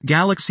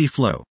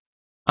GalaxyFlow.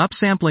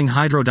 Upsampling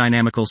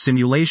Hydrodynamical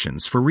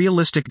Simulations for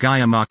Realistic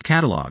Gaia Mock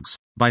Catalogs,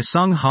 by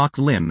Sung Hock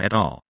Lim et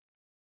al.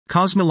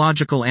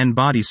 Cosmological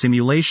n-body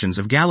simulations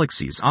of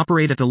galaxies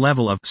operate at the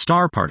level of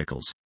star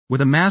particles,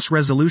 with a mass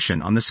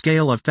resolution on the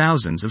scale of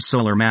thousands of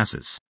solar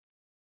masses.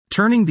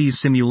 Turning these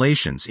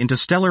simulations into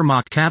stellar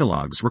mock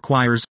catalogs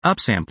requires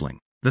upsampling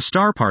the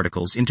star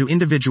particles into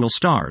individual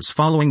stars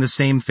following the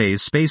same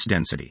phase space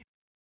density.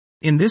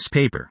 In this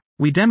paper,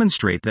 we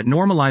demonstrate that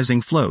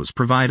normalizing flows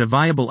provide a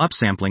viable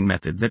upsampling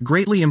method that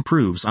greatly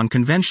improves on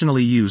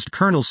conventionally used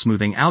kernel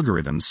smoothing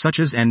algorithms such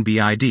as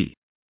NBID.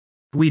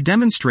 We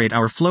demonstrate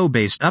our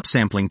flow-based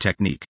upsampling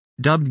technique,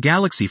 dubbed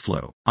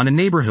GalaxyFlow, on a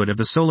neighborhood of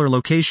the solar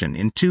location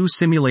in two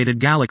simulated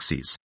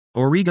galaxies,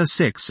 Auriga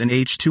 6 and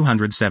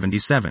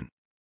H277.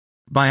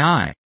 By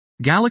eye,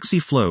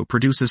 GalaxyFlow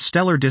produces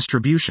stellar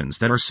distributions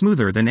that are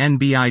smoother than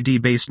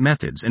NBID-based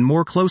methods and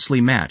more closely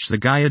match the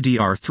Gaia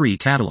DR3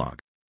 catalog.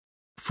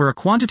 For a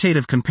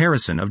quantitative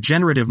comparison of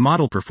generative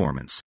model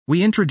performance,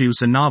 we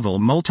introduce a novel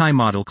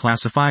multi-model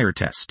classifier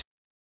test.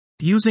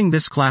 Using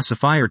this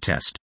classifier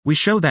test, we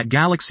show that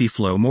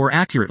GalaxyFlow more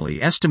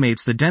accurately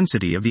estimates the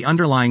density of the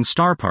underlying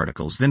star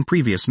particles than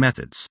previous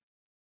methods.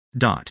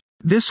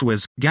 This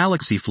was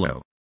GalaxyFlow.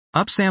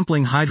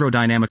 Upsampling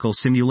Hydrodynamical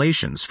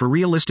Simulations for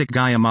Realistic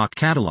Gaia Mock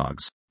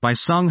Catalogs, by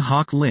Sung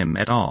Hock Lim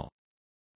et al.